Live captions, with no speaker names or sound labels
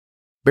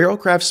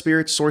Barrelcraft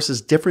Spirits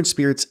sources different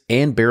spirits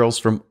and barrels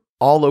from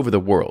all over the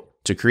world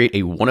to create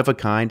a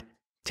one-of-a-kind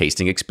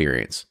tasting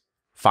experience.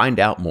 Find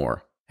out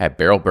more at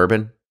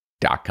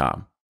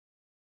barrelbourbon.com.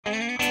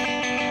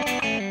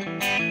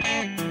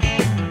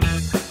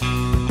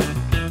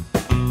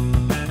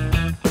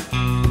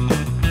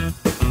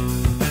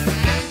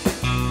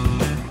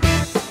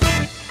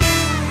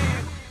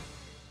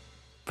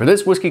 For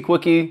this Whiskey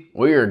Quickie,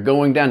 we are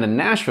going down to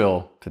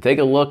Nashville to take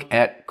a look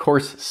at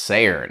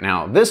Corsair.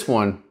 Now, this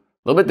one,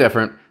 a little bit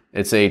different.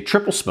 It's a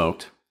triple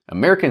smoked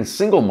American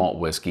single malt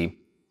whiskey.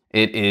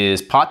 It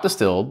is pot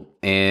distilled,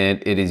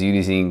 and it is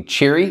using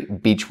cherry,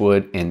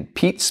 beechwood, and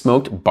peat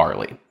smoked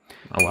barley.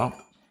 Oh, wow.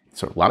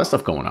 So a lot of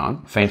stuff going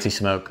on. Fancy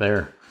smoke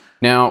there.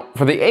 Now,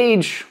 for the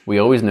age, we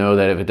always know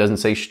that if it doesn't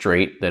say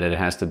straight, that it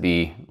has to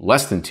be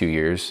less than 2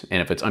 years.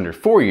 And if it's under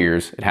 4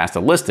 years, it has to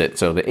list it.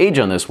 So the age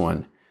on this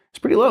one is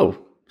pretty low.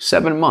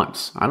 7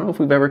 months. I don't know if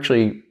we've ever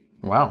actually,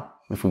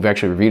 if we've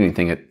actually reviewed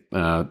anything at,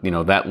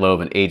 that low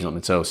of an age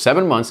limit. So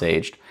 7 months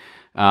aged.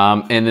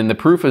 And then the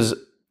proof is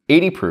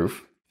 80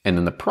 proof. And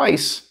then the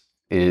price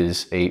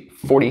is a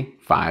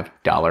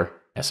 $45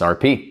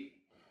 SRP.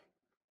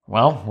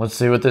 Well, let's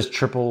see what this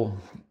triple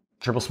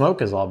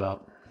smoke is all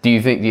about. Do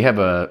you have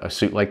a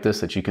suit like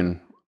this that you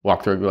can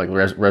walk through like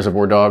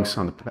Reservoir Dogs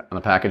on the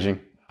packaging?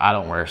 I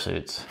don't wear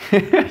suits.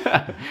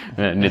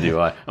 Neither do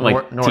I. I'm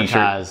like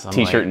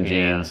t-shirt and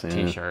jeans. Yeah,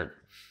 t-shirt.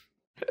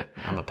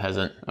 I'm a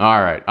peasant.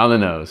 All right, on the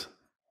nose.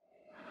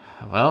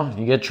 Well,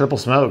 you get triple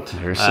smoked.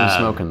 There's some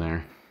smoke in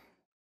there.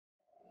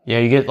 Yeah,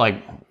 you get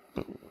like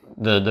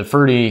the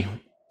fruity,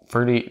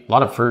 a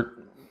lot of fruit.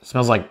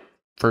 Smells like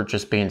fruit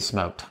just being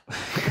smoked.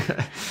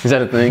 Is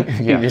that a thing?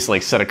 Yeah. You just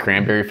like set a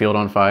cranberry field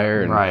on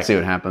fire and see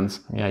what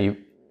happens? Yeah,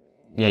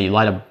 you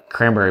light a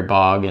cranberry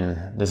bog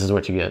and this is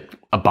what you get.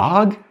 A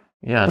bog?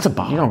 Yeah, what's a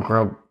bog? You don't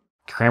grow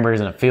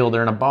cranberries in a field;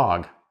 they're in a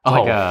bog.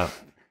 It's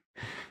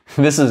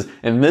This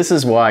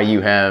is why you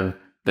have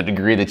the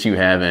degree that you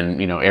have in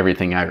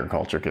everything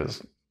agriculture,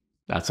 because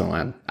that's the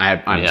one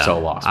I'm so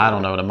lost. I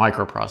don't know what a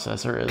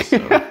microprocessor is. So.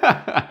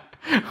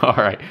 All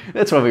right,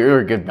 that's why we were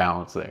a good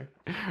balance there.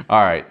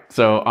 All right,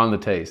 so on the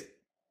taste.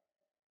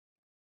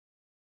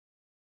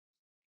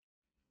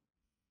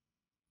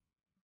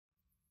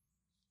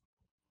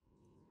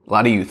 A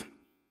lot of youth.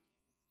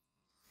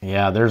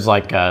 Yeah, there's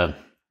like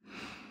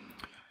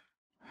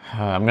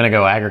I'm gonna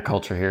go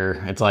agriculture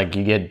here. It's like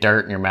you get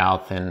dirt in your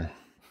mouth and...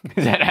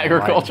 Is that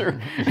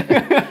agriculture?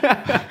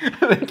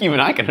 I think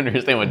even I can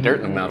understand what dirt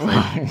in the mouth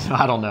is.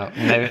 I don't know.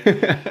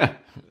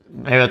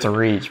 Maybe that's a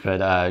reach, but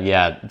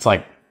it's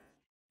like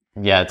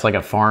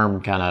a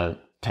farm kind of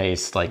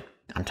taste. Like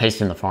I'm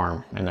tasting the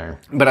farm in there.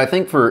 But I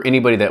think for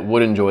anybody that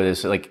would enjoy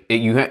this,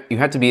 you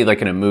have to be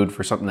like in a mood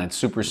for something that's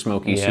super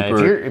smoky. Yeah,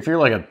 if you're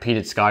like a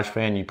peated Scotch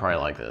fan, you probably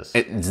like this.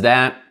 It's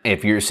that.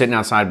 If you're sitting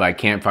outside by a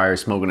campfire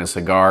smoking a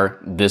cigar,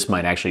 this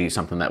might actually be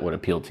something that would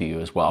appeal to you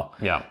as well.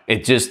 Yeah.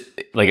 It just,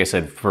 like I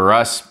said, for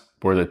us,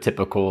 we're the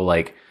typical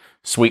like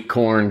sweet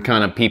corn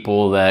kind of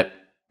people that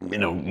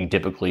you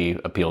typically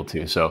appeal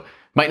to. So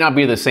might not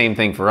be the same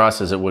thing for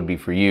us as it would be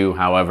for you.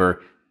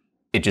 However,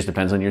 it just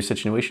depends on your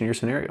situation, your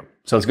scenario.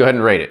 So let's go ahead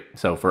and rate it.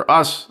 So for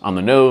us, on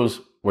the nose,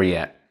 where you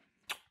at?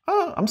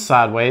 I'm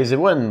sideways. It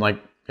wasn't like,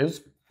 it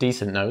was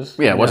decent nose.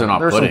 Yeah, it wasn't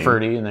off-putting. There's some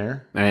fruity in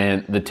there.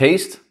 And the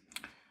taste?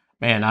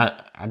 Man,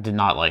 I did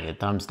not like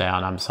it. Thumbs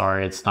down. I'm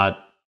sorry. It's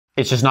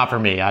just not for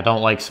me. I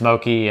don't like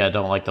smoky. I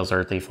don't like those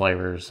earthy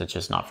flavors. It's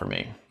just not for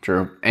me.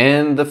 True.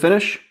 And the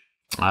finish?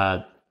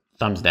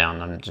 Thumbs down.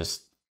 I'm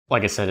just,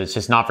 like I said, it's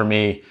just not for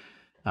me.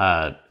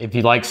 If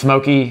you like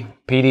smoky,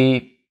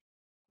 peaty,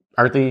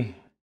 earthy,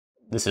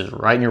 this is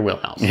right in your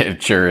wheelhouse.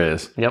 It sure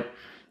is. Yep.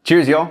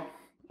 Cheers, y'all.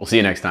 We'll see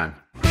you next time.